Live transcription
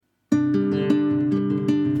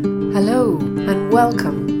Hello and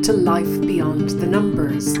welcome to Life Beyond the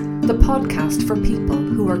Numbers, the podcast for people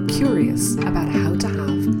who are curious about how to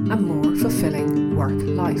have a more fulfilling work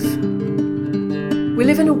life. We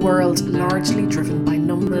live in a world largely driven by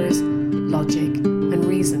numbers, logic and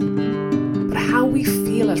reason. But how we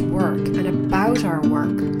feel at work and about our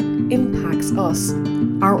work impacts us,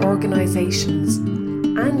 our organisations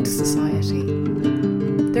and society.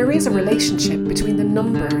 There is a relationship between the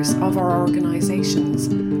numbers of our organisations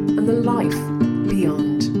and the life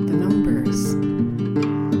beyond the numbers.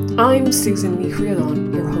 I'm Susan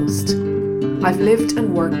Nichrialon, your host. I've lived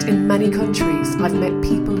and worked in many countries. I've met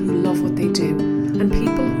people who love what they do and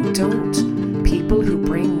people who don't, people who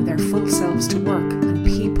bring their full selves to work and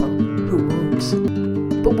people who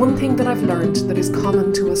won't. But one thing that I've learned that is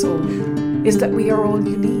common to us all is that we are all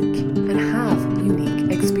unique and have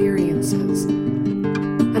unique experiences.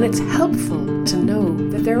 And it's helpful to know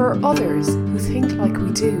that there are others who think like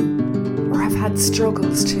we do, or have had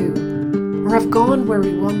struggles too, or have gone where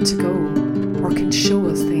we want to go, or can show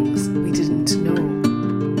us things we didn't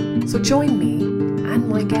know. So join me and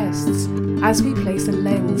my guests as we place a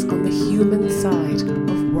lens on the human side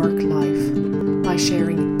of work life by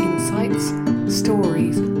sharing insights,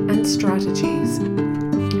 stories, and strategies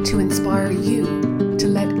to inspire you to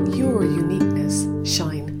let your uniqueness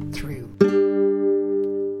shine through.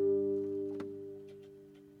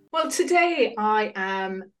 Well, today I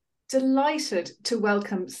am delighted to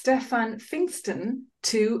welcome Stephan Pfingsten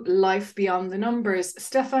to Life Beyond the Numbers.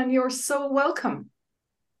 Stephan, you're so welcome.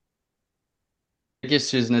 Thank you,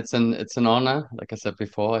 Susan. It's an honor. Like I said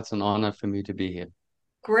before, it's an honor for me to be here.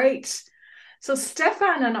 Great. So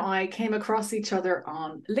Stephan and I came across each other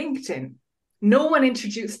on LinkedIn. No one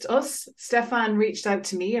introduced us. Stephan reached out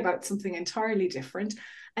to me about something entirely different.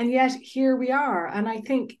 And yet here we are. And I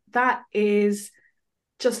think that is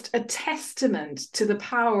just a testament to the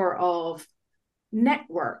power of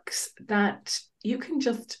networks, that you can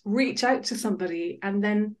just reach out to somebody and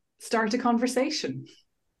then start a conversation.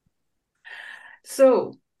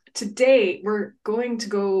 So today we're going to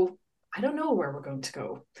go, I don't know where we're going to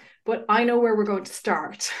go, but I know where we're going to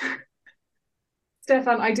start.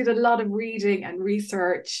 Stephan, I did a lot of reading and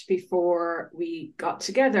research before we got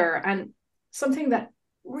together, and something that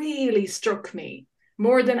really struck me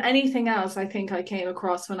more than anything else I think I came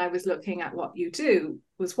across when I was looking at what you do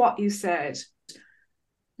was what you said.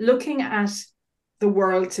 Looking at the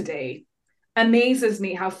world today amazes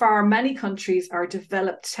me how far many countries are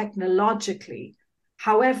developed technologically.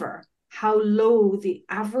 However, how low the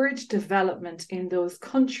average development in those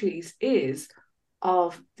countries is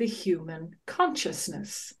of the human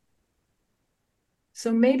consciousness.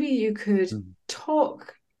 So maybe you could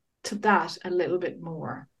talk to that a little bit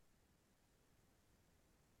more.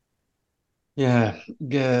 Yeah,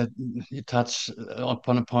 you touch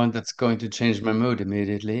upon a point that's going to change my mood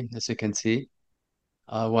immediately, as you can see.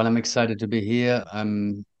 While I'm excited to be here,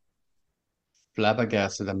 I'm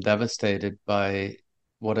flabbergasted, I'm devastated by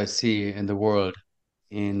what I see in the world.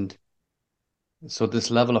 And so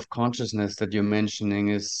this level of consciousness that you're mentioning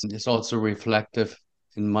is also reflective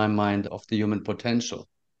in my mind of the human potential.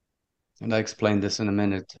 And I explain this in a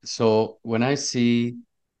minute. So when I see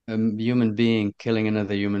a human being killing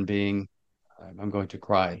another human being, I'm going to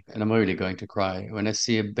cry, and I'm really going to cry. When I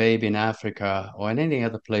see a baby in Africa or in any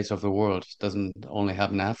other place of the world, it doesn't only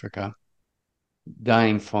happen in Africa,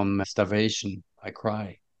 dying from starvation, I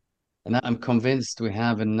cry. And I'm convinced we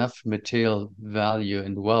have enough material value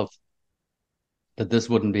and wealth that this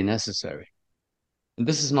wouldn't be necessary. And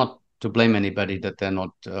this is not to blame anybody that they're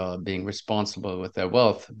not being responsible with their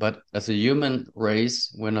wealth, but as a human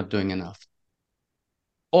race, we're not doing enough.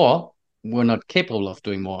 Or we're not capable of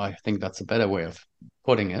doing more. I think that's a better way of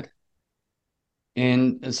putting it.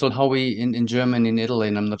 And so how we in Germany, in Italy,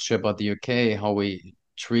 and I'm not sure about the UK, how we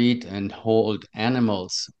treat and hold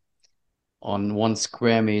animals on 1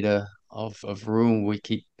 square meter of room, we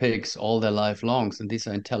keep pigs all their life long. And these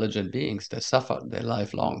are intelligent beings. They suffer their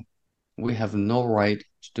life long. We have no right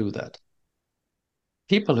to do that.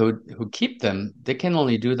 People who keep them, they can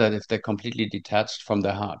only do that if they're completely detached from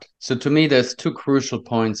their heart. So to me, there's two crucial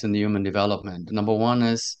points in the human development. Number one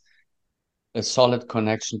is a solid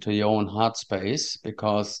connection to your own heart space,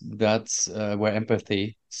 because that's where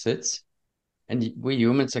empathy sits. And we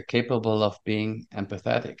humans are capable of being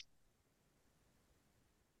empathetic.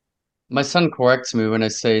 My son corrects me when I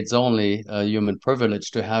say it's only a human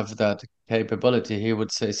privilege to have that capability. He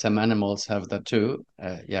would say some animals have that too.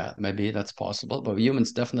 Yeah, maybe that's possible, but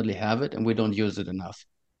humans definitely have it, and we don't use it enough.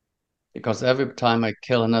 Because every time I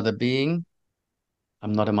kill another being,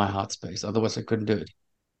 I'm not in my heart space. Otherwise, I couldn't do it.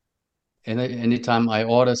 anytime I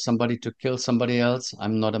order somebody to kill somebody else,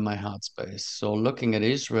 I'm not in my heart space. So looking at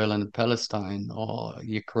Israel and Palestine or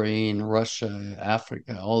Ukraine, Russia,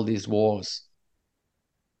 Africa, all these wars,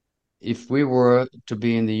 if we were to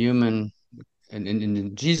be in the human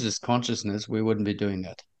in Jesus consciousness, we wouldn't be doing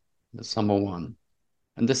that. That's number one.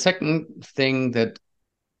 And the second thing that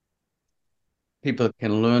people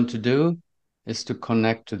can learn to do is to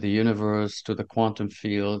connect to the universe, to the quantum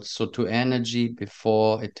field, so to energy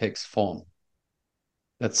before it takes form.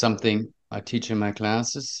 That's something I teach in my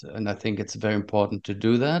classes, and I think it's very important to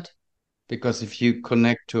do that because if you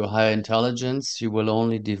connect to a higher intelligence, you will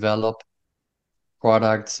only develop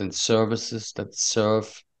products and services that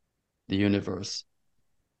serve the universe.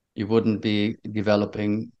 You wouldn't be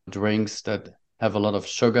developing drinks that have a lot of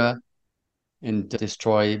sugar and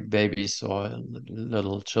destroy babies or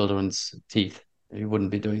little children's teeth. You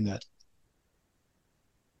wouldn't be doing that.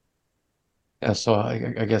 Yeah, so I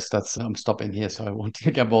guess that's I'm stopping here, so I won't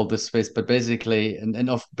take up all this space. But basically,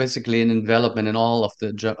 basically an envelopment in all of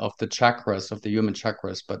the chakras of the human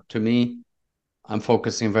chakras. But to me, I'm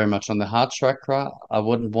focusing very much on the heart chakra. I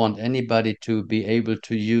wouldn't want anybody to be able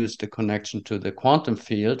to use the connection to the quantum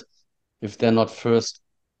field if they're not first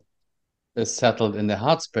settled in the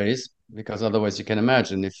heart space, because otherwise you can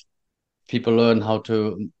imagine if people learn how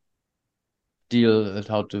to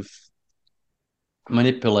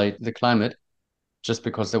manipulate the climate just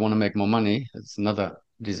because they want to make more money, it's another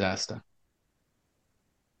disaster.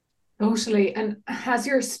 Totally. And as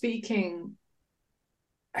you're speaking,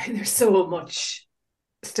 there's so much,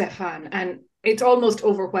 Stephan, and it's almost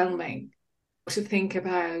overwhelming to think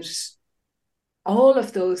about all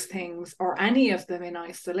of those things or any of them in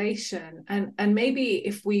isolation. And maybe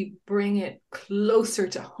if we bring it closer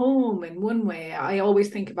to home in one way, I always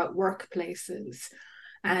think about workplaces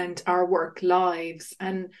and our work lives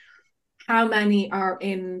and how many are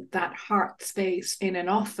in that heart space in an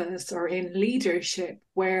office or in leadership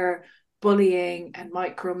where bullying and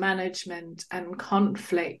micromanagement and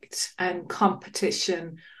conflict and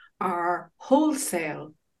competition are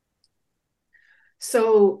wholesale.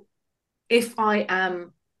 So if I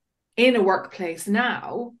am in a workplace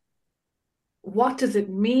now, what does it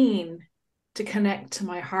mean to connect to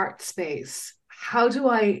my heart space? How do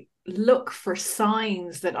I look for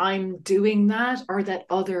signs that I'm doing that or that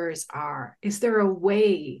others are? Is there a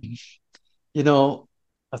way? You know,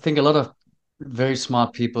 I think a lot of very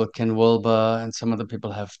smart people, Ken Wilber and some other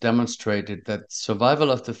people have demonstrated that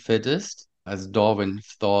survival of the fittest, as Darwin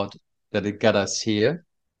thought that it got us here,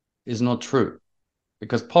 is not true.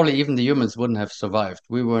 Because probably even the humans wouldn't have survived.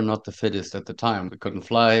 We were not the fittest at the time. We couldn't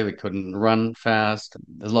fly, we couldn't run fast.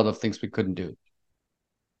 There's a lot of things we couldn't do.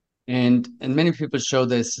 And many people show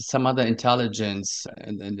there's some other intelligence,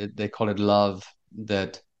 and they call it love,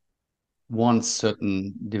 that wants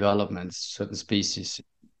certain developments, certain species.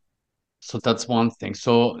 So that's one thing.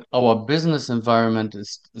 So our business environment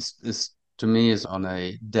is to me is on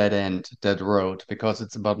a dead end, dead road, because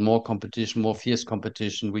it's about more competition, more fierce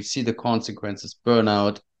competition. We see the consequences,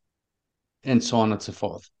 burnout, and so on and so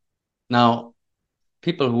forth. Now,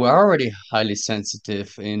 people who are already highly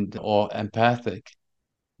sensitive and or empathic,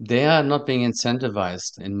 they are not being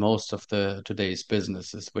incentivized in most of the today's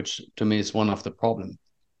businesses, which to me is one of the problem.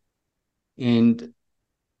 And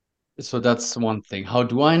so that's one thing. How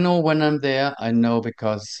do I know when I'm there? I know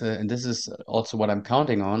because, and this is also what I'm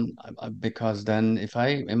counting on, because then if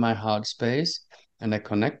I in my heart space and I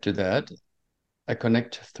connect to that, I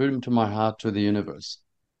connect through to my heart to the universe.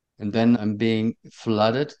 And then I'm being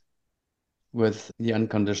flooded with the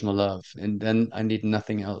unconditional love. And then I need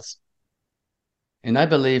nothing else. And I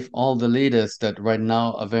believe all the leaders that right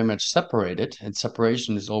now are very much separated, and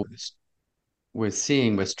separation is always we're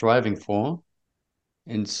striving for.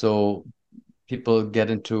 And so people get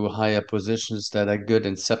into higher positions that are good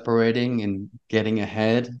in separating and getting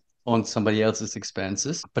ahead on somebody else's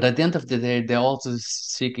expenses. But at the end of the day, they're also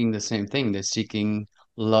seeking the same thing. They're seeking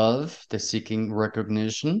love, they're seeking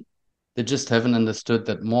recognition. They just haven't understood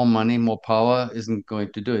that more money, more power isn't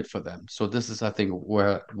going to do it for them. So this is, I think,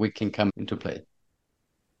 where we can come into play.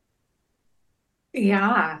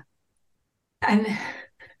 Yeah. And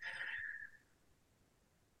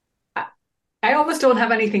I almost don't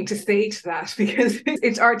have anything to say to that because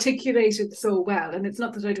it's articulated so well. And it's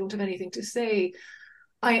not that I don't have anything to say.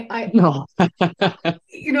 I No.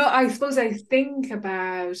 I suppose I think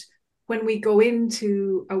about when we go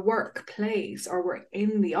into a workplace or we're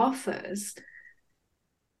in the office,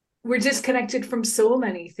 we're disconnected from so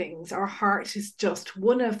many things. Our heart is just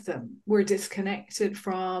one of them. We're disconnected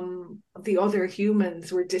from the other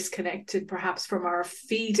humans. We're disconnected perhaps from our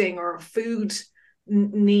feeding or food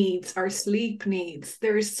needs, our sleep needs.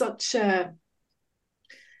 We're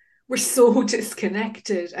so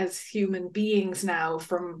disconnected as human beings now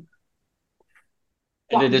from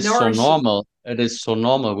And what it is so nourishes. normal. It is so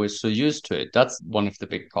normal. We're so used to it. That's one of the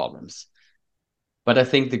big problems. But I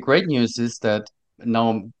think the great news is that now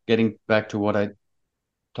I'm getting back to what I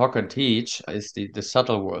talk and teach is the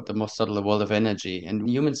subtle world, the most subtle world of energy. And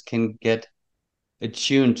humans can get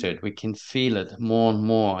attuned to it. We can feel it more and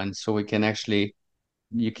more. And so we can actually,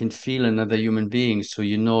 you can feel another human being. So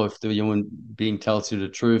you know if the human being tells you the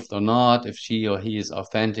truth or not, if she or he is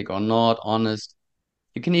authentic or not, honest.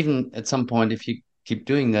 You can even at some point, if you keep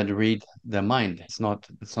doing that, read their mind. It's not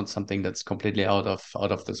something that's completely out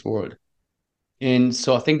of this world. And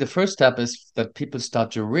so I think the first step is that people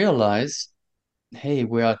start to realize, hey,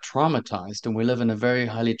 we are traumatized and we live in a very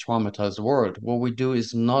highly traumatized world. What we do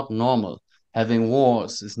is not normal. Having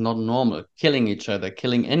wars is not normal. Killing each other,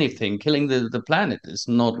 killing anything, killing the planet is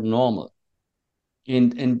not normal.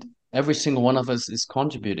 And every single one of us is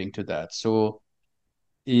contributing to that. So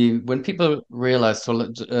when people realize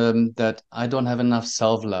that I don't have enough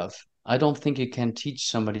self-love, I don't think you can teach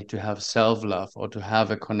somebody to have self-love or to have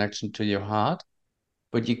a connection to your heart,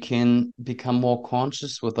 but you can become more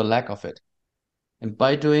conscious with the lack of it. And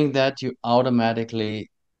by doing that,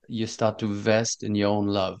 you start to invest in your own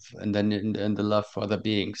love and then in the love for other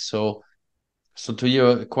beings. So to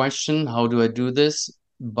your question, how do I do this?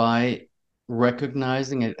 By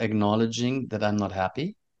recognizing and acknowledging that I'm not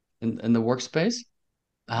happy in the workspace.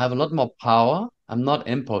 I have a lot more power. I'm not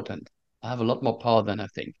impotent. I have a lot more power than I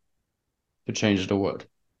think to change the world.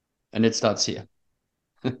 And it starts here.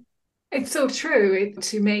 It's so true.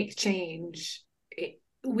 To make change,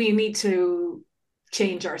 we need to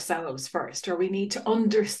change ourselves first, or we need to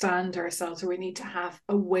understand ourselves, or we need to have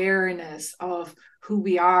awareness of who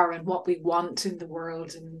we are and what we want in the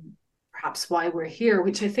world and perhaps why we're here,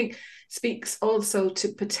 which I think speaks also to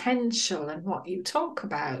potential and what you talk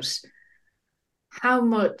about. How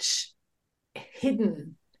much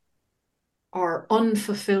hidden or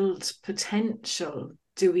unfulfilled potential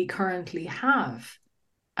do we currently have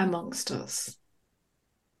amongst us?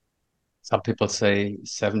 Some people say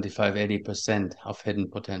 75, 80% of hidden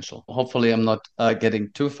potential. Hopefully, I'm not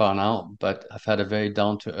getting too far now, but I've had a very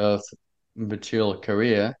down-to-earth material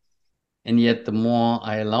career. And yet, the more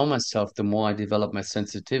I allow myself, the more I develop my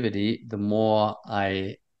sensitivity, the more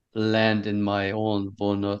I land in my own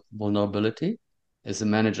vulnerability. As a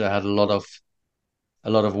manager, I had a lot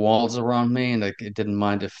of walls around me, and it didn't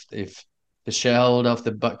mind if the shareholder of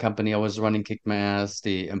the company I was running kicked my ass,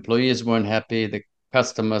 the employees weren't happy, the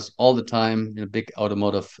customers all the time, big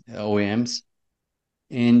automotive OEMs.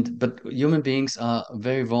 And but human beings are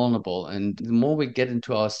very vulnerable, and the more we get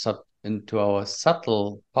into our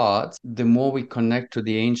subtle parts, the more we connect to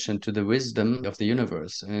the ancient, to the wisdom of the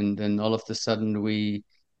universe, and then all of a sudden we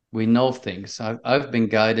know things. I've been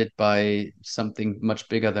guided by something much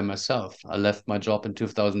bigger than myself. I left my job in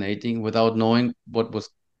 2018 without knowing what was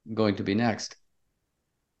going to be next.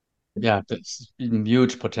 Yeah, there's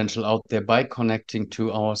huge potential out there by connecting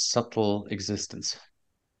to our subtle existence.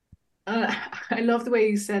 Uh, I love the way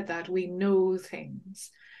you said that. We know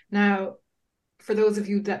things. Now, for those of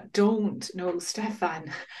you that don't know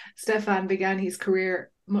Stephan, Stephan began his career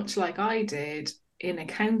much like I did in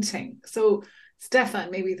accounting. So, Stephan,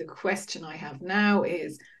 maybe the question I have now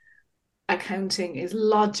is accounting is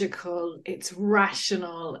logical, it's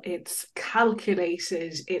rational, it's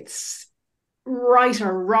calculated, it's right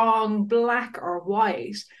or wrong, black or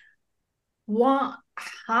white. What,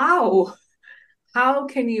 how? How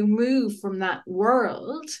can you move from that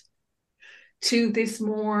world to this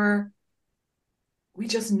more, we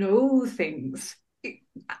just know things? And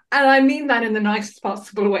I mean that in the nicest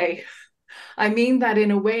possible way. I mean that in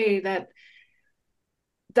a way that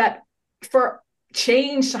for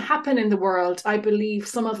change to happen in the world, I believe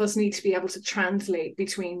some of us need to be able to translate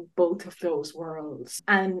between both of those worlds.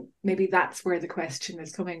 And maybe that's where the question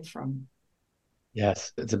is coming from.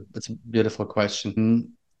 Yes, it's a beautiful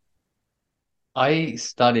question. I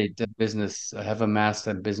studied business. I have a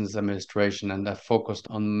master in business administration, and I focused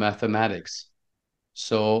on mathematics.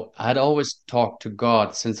 So I'd always talked to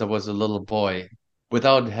God since I was a little boy,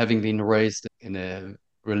 without having been raised in a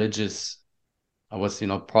religious. I was,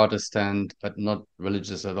 Protestant, but not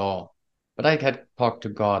religious at all. But I had talked to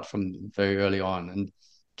God from very early on. And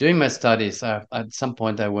during my studies, at some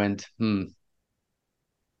point I went, 1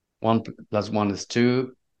 plus 1 is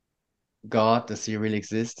 2. God, does he really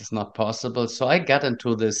exist? It's not possible. So I got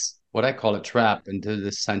into this, what I call a trap, into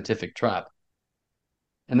this scientific trap.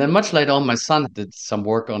 And then much later on, my son did some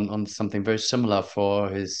work on something very similar for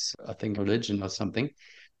his, I think, religion or something.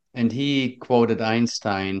 And he quoted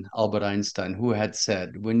Einstein, Albert Einstein, who had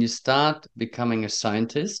said, when you start becoming a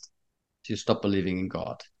scientist, you stop believing in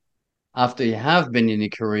God. After you have been in a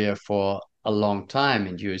career for a long time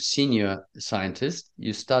and you're a senior scientist,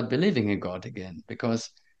 you start believing in God again because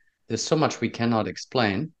there's so much we cannot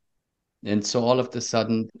explain. And so all of a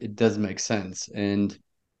sudden, it does make sense. And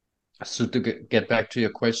so to get back to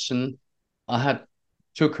your question, I had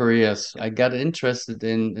two careers. I got interested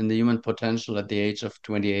in the human potential at the age of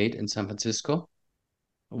 28 in San Francisco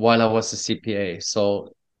while I was a CPA. So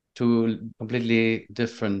two completely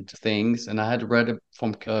different things. And I had read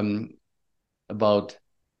from about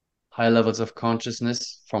high levels of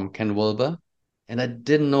consciousness from Ken Wilber, and I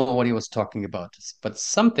didn't know what he was talking about, but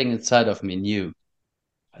something inside of me knew.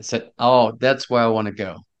 I said, oh, that's where I want to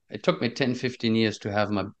go. It took me 10, 15 years to have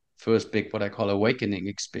my first big, what I call awakening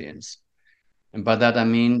experience. And by that, I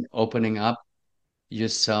mean opening up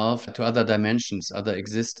yourself to other dimensions, other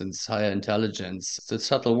existence, higher intelligence, the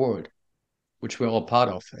subtle world, which we're all part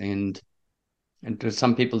of. And to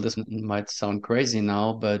some people, this might sound crazy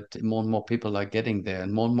now, but more and more people are getting there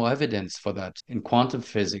and more evidence for that. In quantum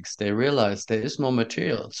physics, they realize there is no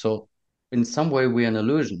material. So in some way, we're an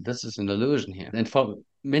illusion. This is an illusion here. And for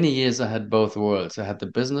many years, I had both worlds. I had the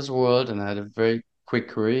business world and I had a very quick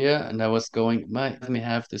career. And I was going, let me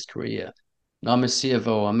have this career. Now I'm a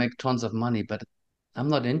CFO. I make tons of money, but I'm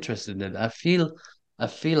not interested in it. I feel I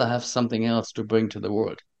have something else to bring to the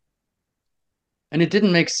world. And it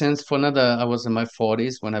didn't make sense for another. I was in my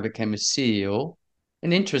 40s when I became a CEO.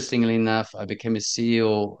 And interestingly enough, I became a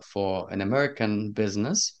CEO for an American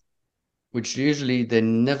business, which usually they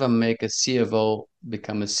never make a CFO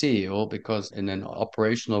become a CEO because in an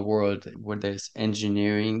operational world where there's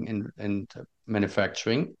engineering and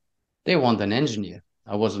manufacturing, they want an engineer.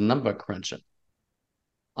 I was a number cruncher.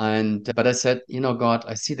 But I said, God,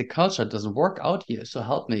 I see the culture doesn't work out here. So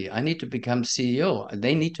help me. I need to become CEO.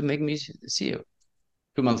 They need to make me CEO.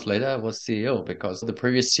 2 months later, I was CEO because the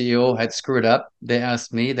previous CEO had screwed up. They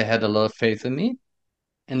asked me, they had a lot of faith in me.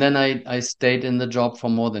 And then I stayed in the job for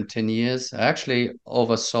more than 10 years. I actually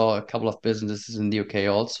oversaw a couple of businesses in the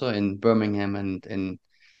UK also, in Birmingham and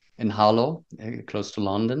in Harlow, close to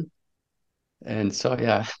London. And so,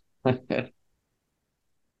 yeah. And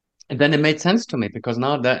then it made sense to me because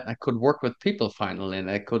now that I could work with people finally,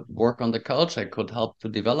 and I could work on the culture, I could help to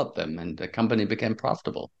develop them, and the company became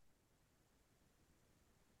profitable.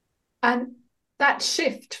 And that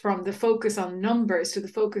shift from the focus on numbers to the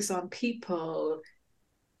focus on people,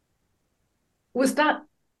 was that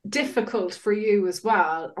difficult for you as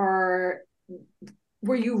well? Or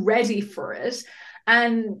were you ready for it?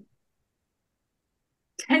 And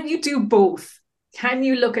can you do both? Can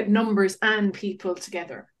you look at numbers and people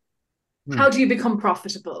together? Hmm. How do you become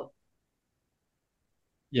profitable?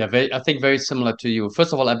 Yeah, I think very similar to you.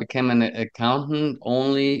 First of all, I became an accountant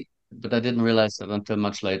only, but I didn't realize that until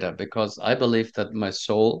much later because I believe that my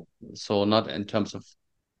soul, so not in terms of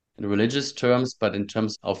in religious terms, but in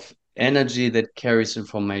terms of energy that carries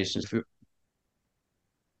information.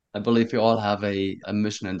 I believe we all have a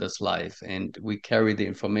mission in this life and we carry the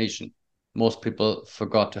information. Most people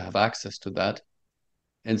forgot to have access to that.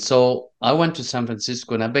 And so I went to San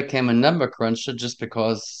Francisco and I became a number cruncher just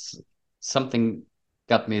because something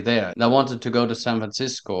got me there. And I wanted to go to San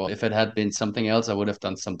Francisco. If it had been something else, I would have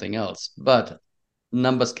done something else. But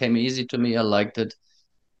numbers came easy to me. I liked it.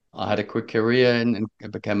 I had a quick career and I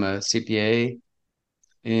became a CPA.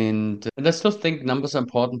 And I still think numbers are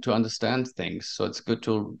important to understand things. So it's good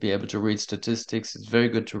to be able to read statistics. It's very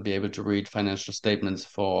good to be able to read financial statements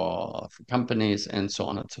for companies and so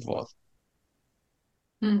on and so forth.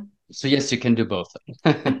 Hmm. So yes, you can do both.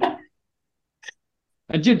 And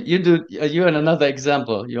you do you and another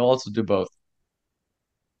example, you also do both.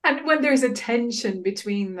 And when there's a tension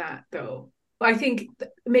between that, though, I think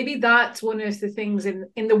maybe that's one of the things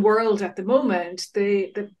in the world at the moment.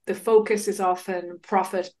 The focus is often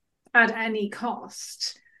profit at any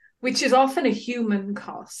cost, which is often a human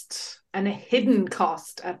cost and a hidden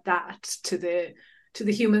cost at that to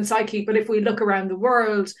the human psyche. But if we look around the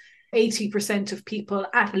world, 80% of people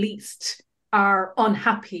at least are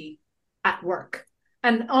unhappy at work.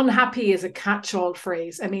 And unhappy is a catch-all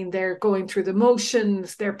phrase. I mean, they're going through the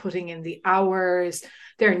motions, they're putting in the hours,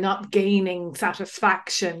 they're not gaining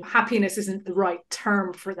satisfaction. Happiness isn't the right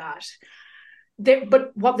term for that.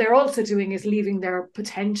 But what they're also doing is leaving their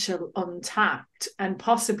potential untapped and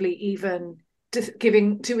possibly even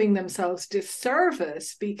doing themselves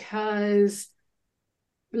disservice because,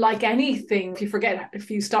 like anything, if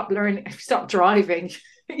you stop learning, if you stop driving,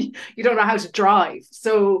 you don't know how to drive.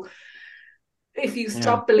 So if you Yeah.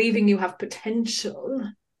 stop believing you have potential,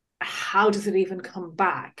 how does it even come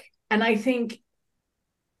back? And I think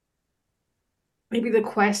maybe the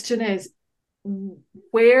question is,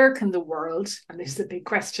 where can the world, and this is a big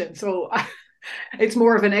question, so it's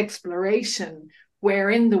more of an exploration, where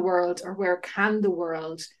in the world, or where can the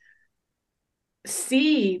world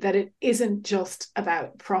see that it isn't just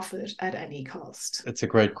about profit at any cost? It's a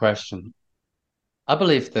great question. I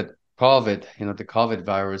believe that COVID, the COVID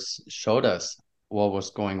virus showed us what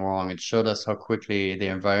was going wrong. It showed us how quickly the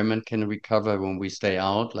environment can recover when we stay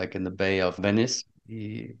out, like in the Bay of Venice.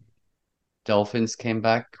 The dolphins came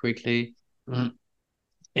back quickly. Mm.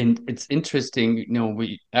 And it's interesting,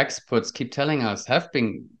 we experts keep telling us, have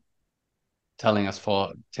been telling us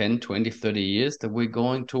for 10, 20, 30 years that we're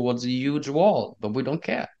going towards a huge wall, but we don't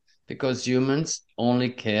care because humans only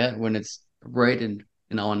care when it's right in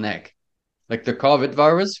our neck. Like the COVID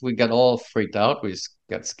virus, we got all freaked out. We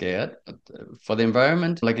got scared. But for the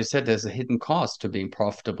environment, like you said, there's a hidden cost to being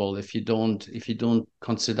profitable if you don't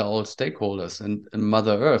consider all stakeholders, and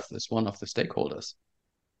Mother Earth is one of the stakeholders.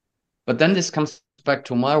 But then this comes back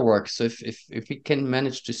to my work. So if we can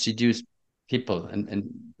manage to seduce people, and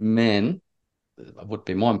men would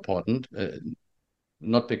be more important,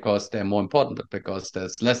 not because they're more important, but because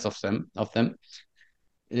there's less of them,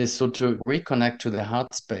 is so to reconnect to the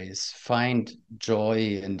heart space, find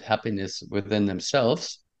joy and happiness within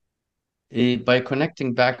themselves. By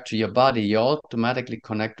connecting back to your body, you automatically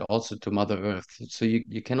connect also to Mother Earth. So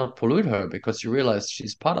you cannot pollute her because you realize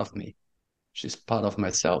she's part of me. She's part of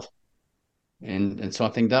myself. And so I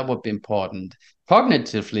think that would be important.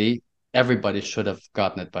 Cognitively, everybody should have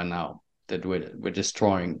gotten it by now that we're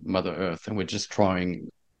destroying Mother Earth and we're destroying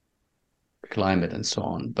climate and so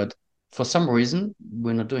on. But for some reason,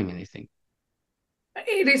 we're not doing anything.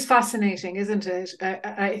 It is fascinating, isn't it?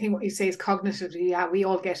 I think what you say is cognitively, yeah, we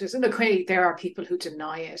all get it. And okay, there are people who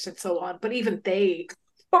deny it and so on, but even they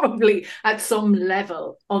probably at some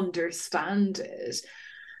level understand it.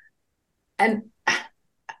 And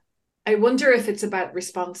I wonder if it's about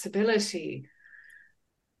responsibility,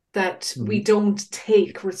 that we Mhm. don't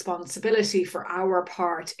take responsibility for our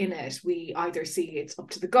part in it. We either see it's up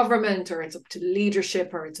to the government, or it's up to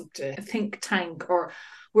leadership, or it's up to a think tank, or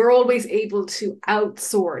we're always able to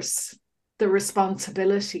outsource the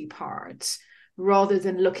responsibility part rather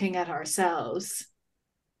than looking at ourselves.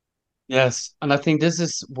 Yes, and I think this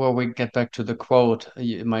is where we get back to the quote,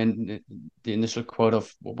 the initial quote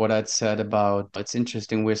of what I'd said about it's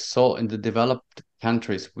interesting. We're so in the developed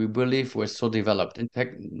countries, we believe we're so developed in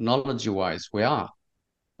technology-wise, we are.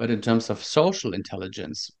 But in terms of social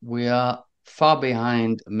intelligence, we are far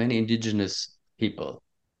behind many indigenous people,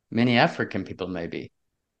 many African people, maybe.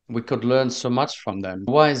 We could learn so much from them.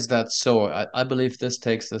 Why is that so? I believe this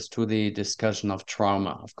takes us to the discussion of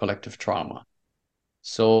trauma, of collective trauma.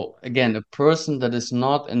 So again, a person that is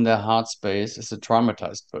not in their heart space is a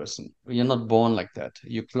traumatized person. You're not born like that.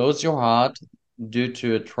 You close your heart due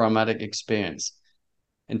to a traumatic experience.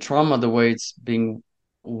 And trauma, the way it's being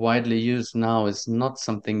widely used now, is not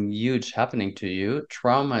something huge happening to you.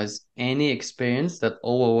 Trauma is any experience that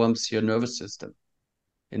overwhelms your nervous system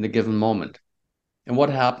in the given moment. And what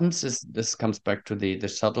happens is this comes back to the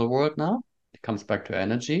subtle world now. It comes back to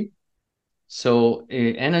energy. So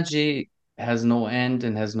energy has no end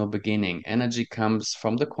and has no beginning. Energy comes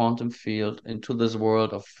from the quantum field into this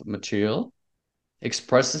world of material,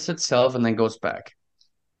 expresses itself, and then goes back.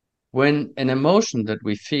 When an emotion that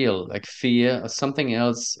we feel, like fear or something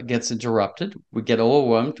else, gets interrupted, we get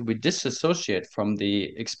overwhelmed, we disassociate from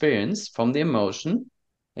the experience, from the emotion,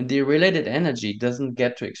 and the related energy doesn't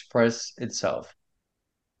get to express itself.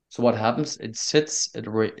 So what happens?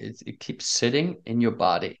 It keeps sitting in your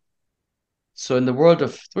body. So in the world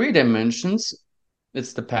of 3 dimensions,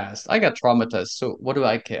 it's the past. I got traumatized, so what do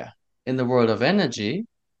I care? In the world of energy,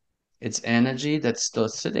 it's energy that's still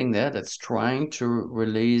sitting there that's trying to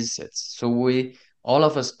release it. So all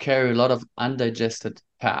of us carry a lot of undigested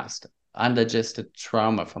past, undigested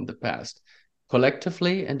trauma from the past,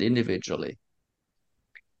 collectively and individually.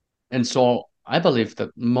 And so I believe that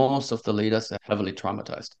most of the leaders are heavily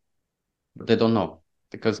traumatized, but they don't know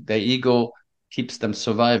because their ego keeps them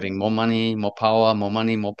surviving. More money, more power, more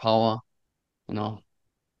money, more power, you know.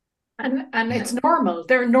 And it's normal.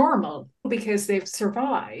 They're normal because they've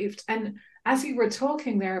survived. And as you were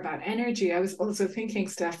talking there about energy, I was also thinking,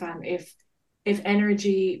 Stefan, if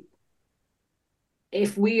energy,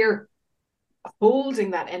 if we're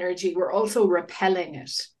holding that energy, we're also repelling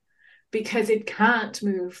it because it can't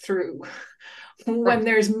move through. When Correct.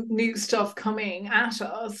 there's new stuff coming at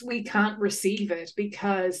us, we can't receive it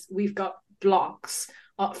because we've got blocks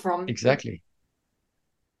up from the. Exactly.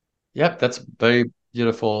 Yep, that's very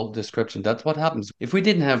beautiful description. That's what happens. If we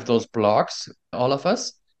didn't have those blocks, all of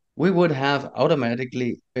us, we would have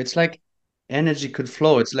automatically, it's like energy could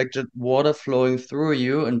flow. It's like just water flowing through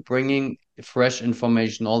you and bringing fresh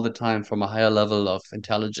information all the time from a higher level of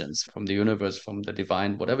intelligence, from the universe, from the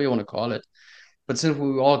divine, whatever you want to call it. But since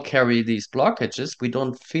we all carry these blockages, we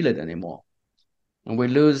don't feel it anymore. And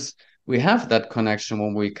we have that connection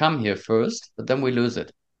when we come here first, but then we lose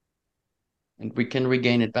it and we can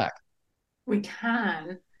regain it back. We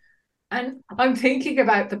can. And I'm thinking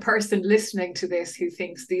about the person listening to this who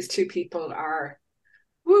thinks these two people are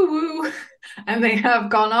woo woo and they have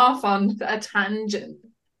gone off on a tangent.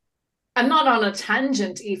 And not on a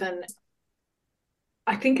tangent, even.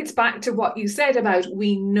 I think it's back to what you said about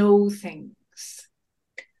we know things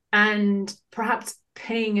and perhaps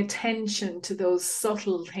paying attention to those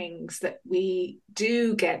subtle things that we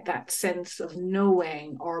do get that sense of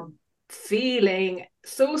knowing or feeling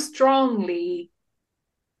so strongly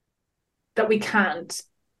that we can't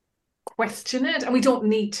question it and we don't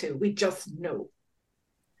need to, we just know.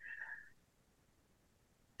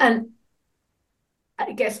 And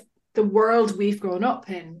I guess the world we've grown up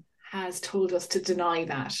in has told us to deny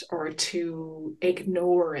that or to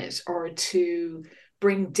ignore it or to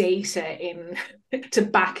bring data in to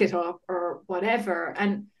back it up or whatever.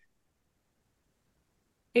 And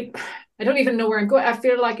it, I don't even know where I'm going. I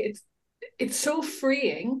feel like it's so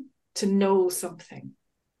freeing to know something.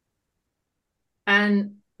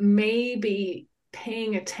 And maybe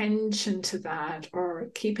paying attention to that or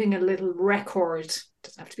keeping a little record,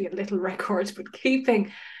 doesn't have to be a little record, but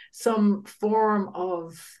keeping some form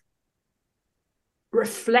of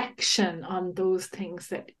reflection on those things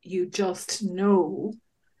that you just know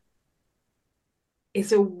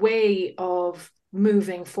is a way of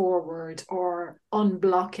moving forward or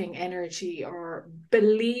unblocking energy or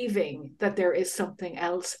believing that there is something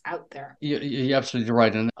else out there. You're absolutely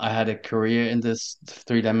right. And I had a career in this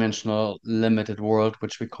three-dimensional limited world,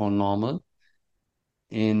 which we call normal.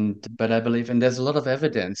 But I believe, and there's a lot of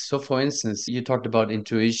evidence. So, for instance, you talked about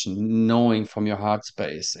intuition, knowing from your heart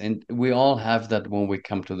space, and we all have that when we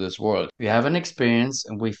come to this world. We have an experience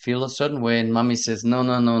and we feel a certain way, and mommy says, no,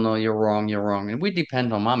 no, no, no, you're wrong, you're wrong. And we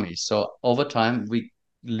depend on mommy. So, over time, we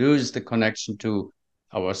lose the connection to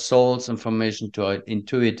our soul's information, to our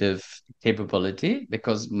intuitive capability,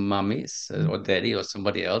 because mommy says, or daddy or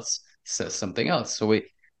somebody else says something else. So, we're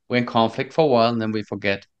in conflict for a while, and then we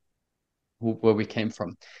forget where we came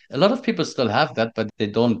from. A lot of people still have that, but they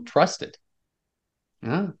don't trust it.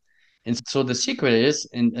 Yeah. And so the secret is,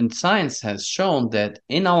 and science has shown that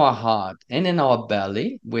in our heart and in our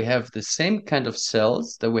belly, we have the same kind of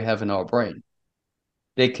cells that we have in our brain.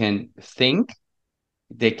 They can think,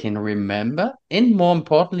 they can remember, and more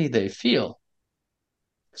importantly, they feel.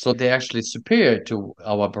 So they're actually superior to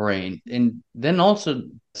our brain. And then also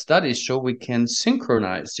studies show we can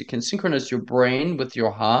synchronize. You can synchronize your brain with your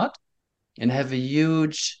heart and have a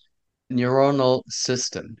huge neuronal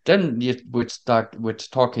system. Then you would start with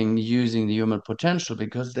talking using the human potential,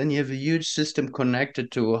 because then you have a huge system connected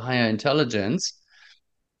to higher intelligence.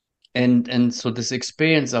 And so this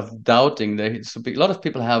experience of doubting, so a lot of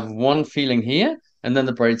people have one feeling here, and then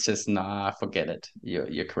the brain says, nah, forget it.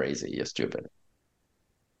 You're crazy, you're stupid.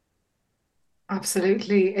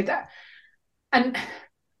 Absolutely. And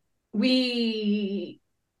we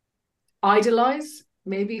idolize,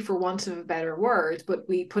 maybe for want of a better word, but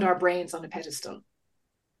we put our brains on a pedestal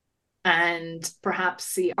and perhaps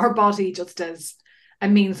see our body just as a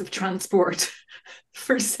means of transport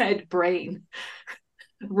for said brain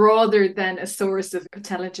rather than a source of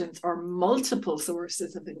intelligence or multiple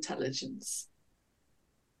sources of intelligence.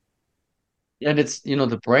 And it's,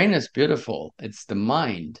 the brain is beautiful. It's the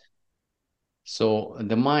mind. So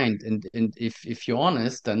the mind, and if you're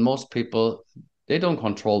honest, then most people, they don't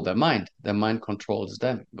control their mind. Their mind controls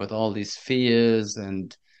them with all these fears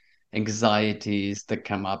and anxieties that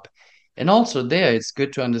come up. And also there, it's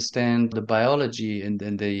good to understand the biology and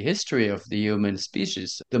the history of the human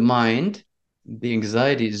species. The mind, the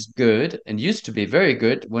anxiety is good and used to be very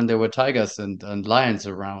good when there were tigers and lions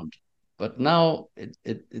around. But now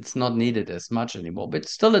it's not needed as much anymore. But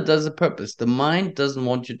still, it does a purpose. The mind doesn't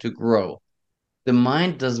want you to grow. The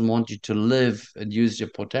mind doesn't want you to live and use your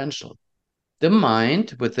potential. The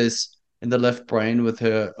mind, with this in the left brain, with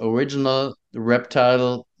her original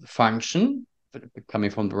reptile function,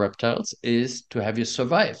 coming from the reptiles, is to have you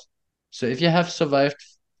survive. So if you have survived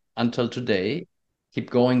until today,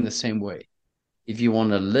 keep going the same way. If you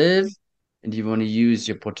want to live and you want to use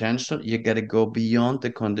your potential, you got to go beyond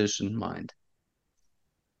the conditioned mind.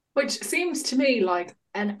 Which seems to me like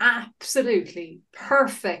an absolutely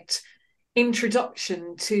perfect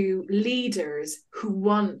introduction to leaders who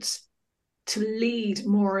want to lead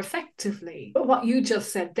more effectively. But what you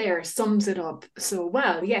just said there sums it up so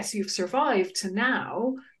well. Yes, you've survived to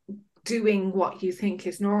now doing what you think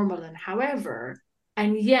is normal and however,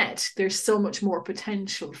 and yet there's so much more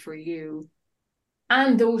potential for you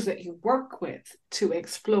and those that you work with to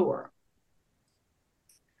explore.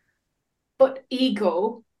 But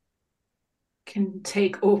ego can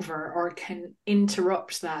take over or can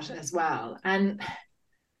interrupt that as well. And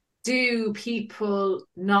do people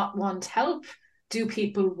not want help? Do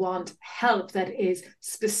people want help that is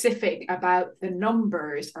specific about the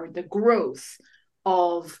numbers or the growth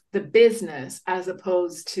of the business as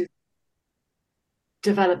opposed to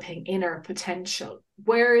developing inner potential?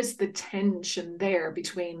 Where is the tension there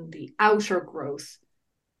between the outer growth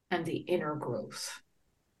and the inner growth?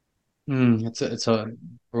 It's a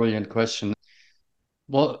brilliant question.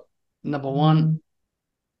 Well, number one,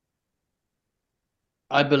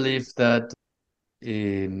 I believe that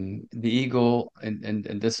the ego,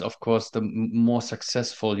 and this, of course, the more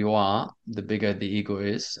successful you are, the bigger the ego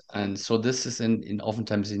is. And so this is in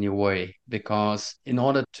oftentimes in your way, because in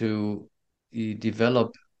order to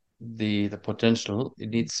develop the potential, it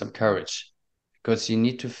needs some courage, because you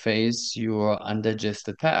need to face your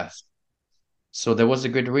undigested past. So there was a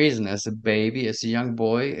good reason. As a baby, as a young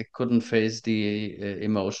boy, I couldn't face the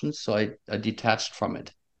emotions, so I detached from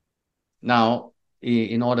it. Now,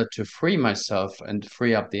 in order to free myself and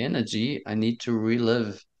free up the energy, I need to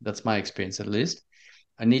relive. That's my experience, at least.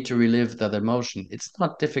 I need to relive that emotion. It's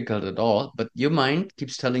not difficult at all, but your mind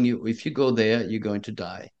keeps telling you if you go there, you're going to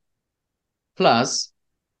die. Plus,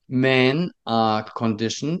 men are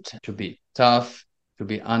conditioned to be tough, to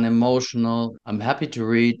be unemotional. I'm happy to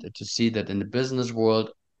read, to see that in the business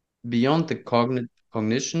world, beyond the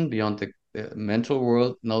cognition, beyond the mental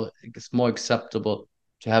world, now it's more acceptable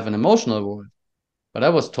to have an emotional world. But I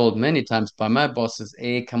was told many times by my bosses,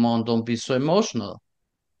 hey, come on, don't be so emotional.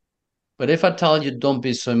 But if I tell you don't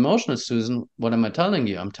be so emotional, Susan, what am I telling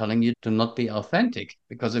you? I'm telling you to not be authentic.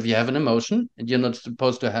 Because if you have an emotion and you're not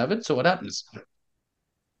supposed to have it, so what happens?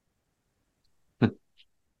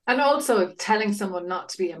 And also telling someone not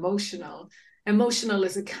to be emotional. Emotional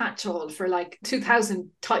is a catch-all for like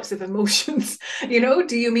 2000 types of emotions.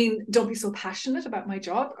 Do you mean don't be so passionate about my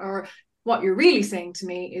job? Or what you're really saying to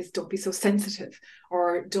me is don't be so sensitive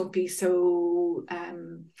or don't be so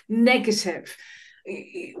negative.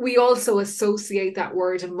 We also associate that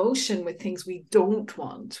word emotion with things we don't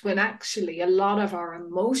want, when actually a lot of our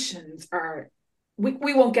emotions are,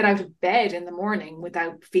 we won't get out of bed in the morning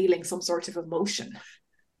without feeling some sort of emotion.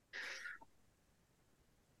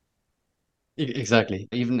 Exactly.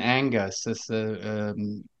 Even anger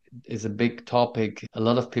is a big topic. A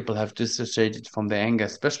lot of people have dissociated from the anger,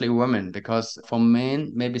 especially women, because for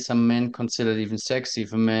men, maybe some men consider it even sexy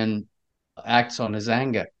if a man acts on his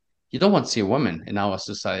anger. You don't want to see a woman in our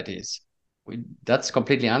societies. That's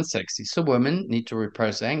completely unsexy. So women need to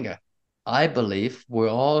repress anger. I believe we're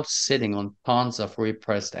all sitting on tons of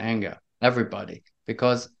repressed anger, everybody.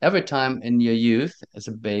 Because every time in your youth, as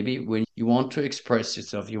a baby, when you want to express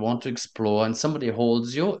yourself, you want to explore, and somebody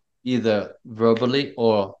holds you, either verbally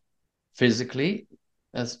or physically,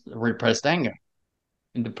 as repressed anger.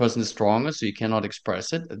 And the person is stronger, so you cannot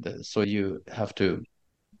express it. So you have to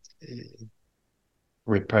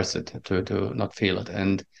repress it to not feel it.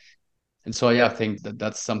 And so yeah, I think that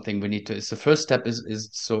that's something we need to. It's the first step is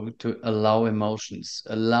so to allow emotions,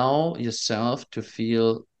 allow yourself to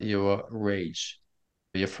feel your rage,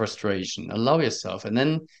 your frustration. Allow yourself, and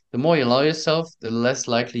then the more you allow yourself, the less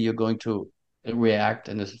likely you're going to react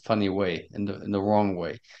in a funny way, in the wrong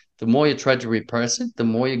way. The more you try to repress it, the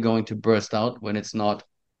more you're going to burst out when it's not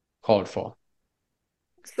called for.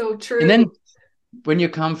 So And true. then when you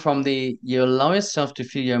come from you allow yourself to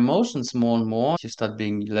feel your emotions more and more, you start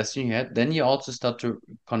being less in your head, then you also start to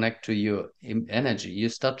connect to your energy. You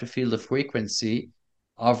start to feel the frequency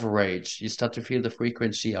of rage. You start to feel the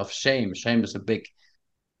frequency of shame. Shame is a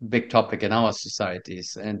big topic in our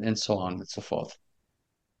societies, and so on and so forth.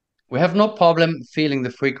 We have no problem feeling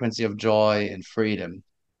the frequency of joy and freedom.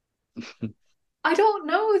 I don't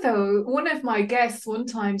know though. One of my guests one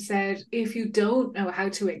time said, if you don't know how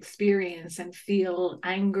to experience and feel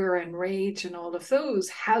anger and rage and all of those,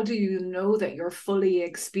 how do you know that you're fully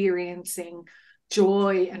experiencing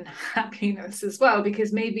joy and happiness as well?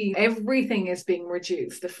 Because maybe everything is being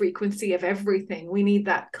reduced, the frequency of everything. We need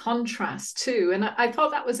that contrast too. And I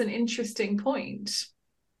thought that was an interesting point.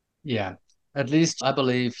 Yeah. At least I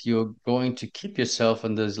believe you're going to keep yourself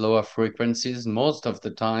in those lower frequencies most of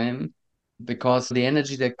the time because the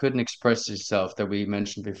energy that couldn't express itself that we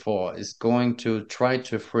mentioned before is going to try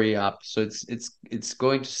to free up. So it's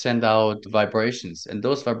going to send out vibrations, and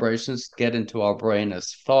those vibrations get into our brain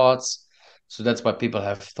as thoughts. So that's why people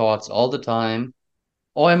have thoughts all the time,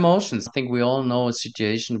 or emotions. I think we all know a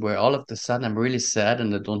situation where all of a sudden I'm really sad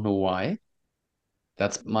and I don't know why.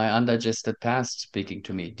 That's my undigested past speaking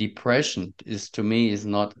to me. Depression is, to me, is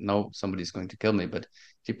not, no, somebody's going to kill me, but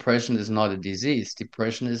depression is not a disease.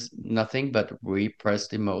 Depression is nothing but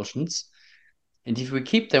repressed emotions. And if we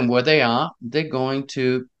keep them where they are, they're going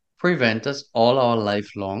to prevent us all our life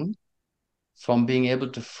long from being able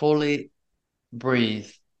to fully breathe,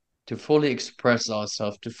 to fully express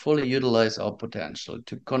ourselves, to fully utilize our potential,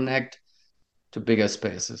 to connect to bigger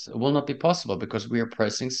spaces. It will not be possible because we are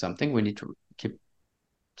pressing something we need to keep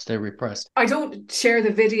stay repressed. I don't share the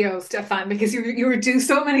video, Stephan, because you do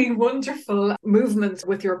so many wonderful movements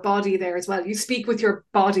with your body there as well. You speak with your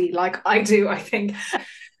body like I do, I think.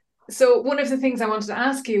 So one of the things I wanted to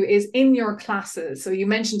ask you is in your classes, so you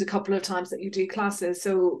mentioned a couple of times that you do classes,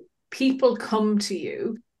 so people come to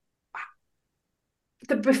you,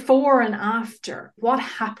 the before and after, what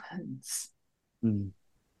happens? Mm.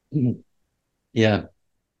 Yeah.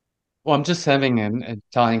 Well, I'm just having an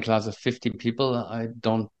Italian class of 50 people. I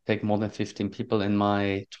don't take more than 15 people in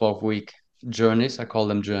my 12-week journeys. I call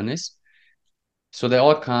them journeys. So they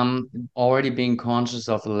all come already being conscious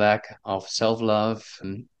of the lack of self-love,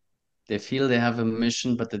 and they feel they have a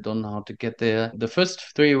mission, but they don't know how to get there. The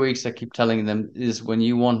first 3 weeks, I keep telling them, is when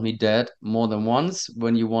you want me dead more than once,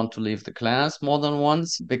 when you want to leave the class more than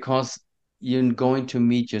once, because you're going to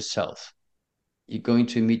meet yourself. You're going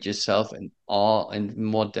to meet yourself in all and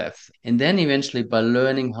more depth. And then eventually, by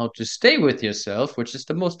learning how to stay with yourself, which is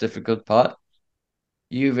the most difficult part,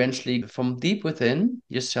 you eventually, from deep within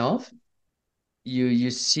yourself,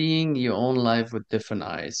 you're seeing your own life with different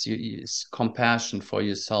eyes. Compassion for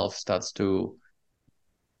yourself starts to,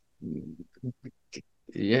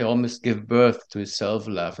 yeah, almost give birth to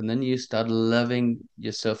self-love, and then you start loving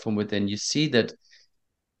yourself from within. You see that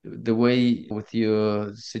the way with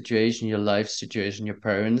your situation, your life situation, your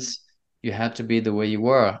parents, you had to be the way you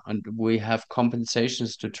were, and we have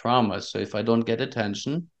compensations to trauma. So if I don't get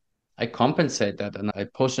attention, I compensate that, and I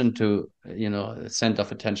push into, a center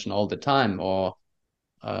of attention all the time, or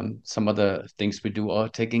some other things we do, or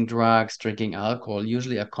taking drugs, drinking alcohol,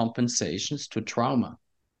 usually are compensations to trauma.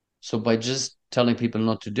 So by just telling people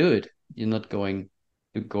not to do it, you're not going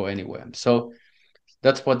to go anywhere. So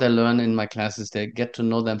that's what they learn in my classes. They get to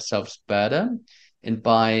know themselves better. And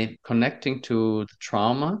by connecting to the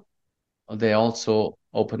trauma, they're also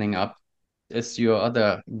opening up, as your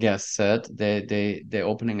other guest said, they're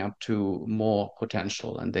opening up to more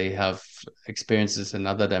potential, and they have experiences in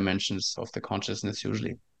other dimensions of the consciousness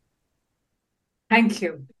usually. Thank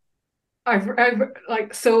you. I've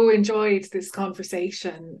like so enjoyed this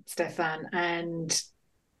conversation, Stephan, and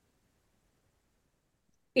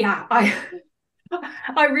yeah,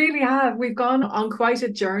 I really have. We've gone on quite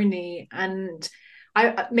a journey, and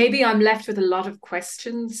I'm left with a lot of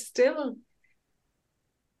questions still.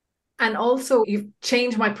 And also, you've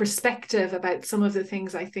changed my perspective about some of the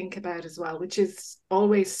things I think about as well, which is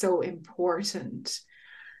always so important.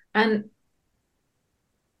 And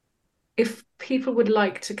if people would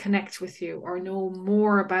like to connect with you or know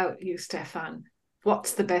more about you, Stephan,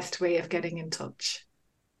 what's the best way of getting in touch?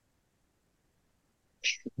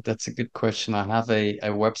 That's a good question. I have a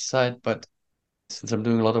website, but since I'm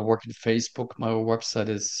doing a lot of work in Facebook, my website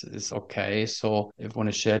is okay. So if you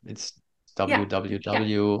want to share it, it's Yeah, yeah.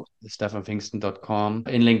 www.stephanpfingsten.com.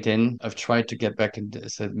 In LinkedIn, I've tried to get back,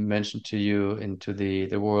 as I mentioned to you, into the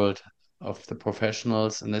world of the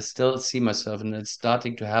professionals, and I still see myself, and it's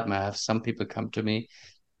starting to happen. I have some people come to me.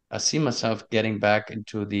 I see myself getting back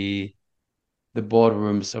into the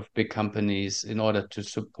boardrooms of big companies in order to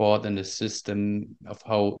support and assist them of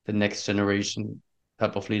how the next generation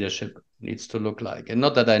type of leadership needs to look like. And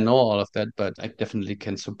not that I know all of that, but I definitely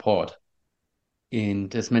can support.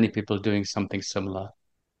 And there's many people doing something similar.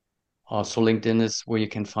 Also, LinkedIn is where you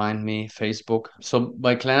can find me, Facebook. So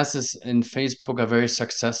my classes in Facebook are very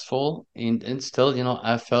successful. And still,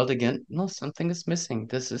 I felt again, no, something is missing.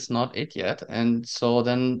 This is not it yet. And so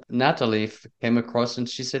then Natalie came across and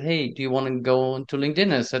she said, hey, do you want to go into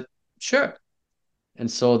LinkedIn? I said, sure.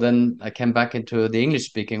 And so then I came back into the English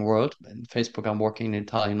speaking world. In Facebook, I'm working in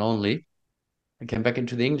Italian only. I came back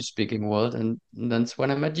into the English speaking world, and that's when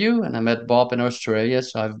I met you, and I met Bob in Australia.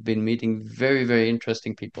 So I've been meeting very, very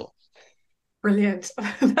interesting people. Brilliant.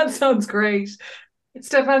 That sounds great.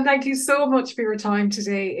 Stephan, thank you so much for your time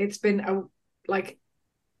today. It's been like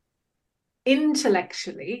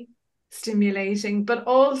intellectually stimulating, but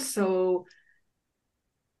also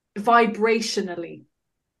vibrationally.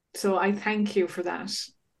 So I thank you for that.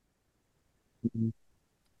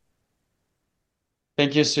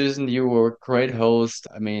 Thank you, Susan. You were a great host.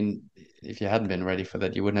 I mean, if you hadn't been ready for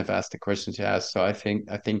that, you wouldn't have asked the questions you asked. So I think,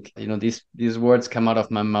 these words come out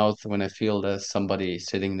of my mouth when I feel there's somebody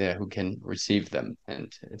sitting there who can receive them.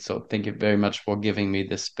 And so thank you very much for giving me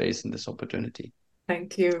this space and this opportunity.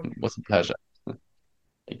 Thank you. It was a pleasure.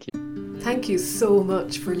 Thank you. Thank you so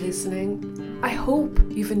much for listening. I hope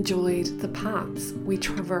you've enjoyed the paths we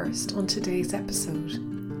traversed on today's episode.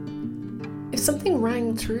 If something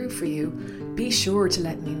rang through for you, be sure to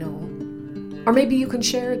let me know. Or maybe you can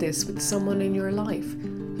share this with someone in your life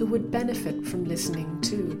who would benefit from listening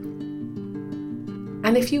too.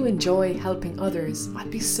 And if you enjoy helping others,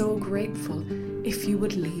 I'd be so grateful if you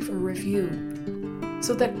would leave a review,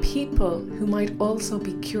 so that people who might also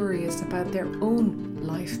be curious about their own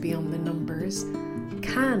life beyond the numbers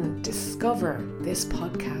can discover this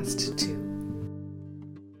podcast too.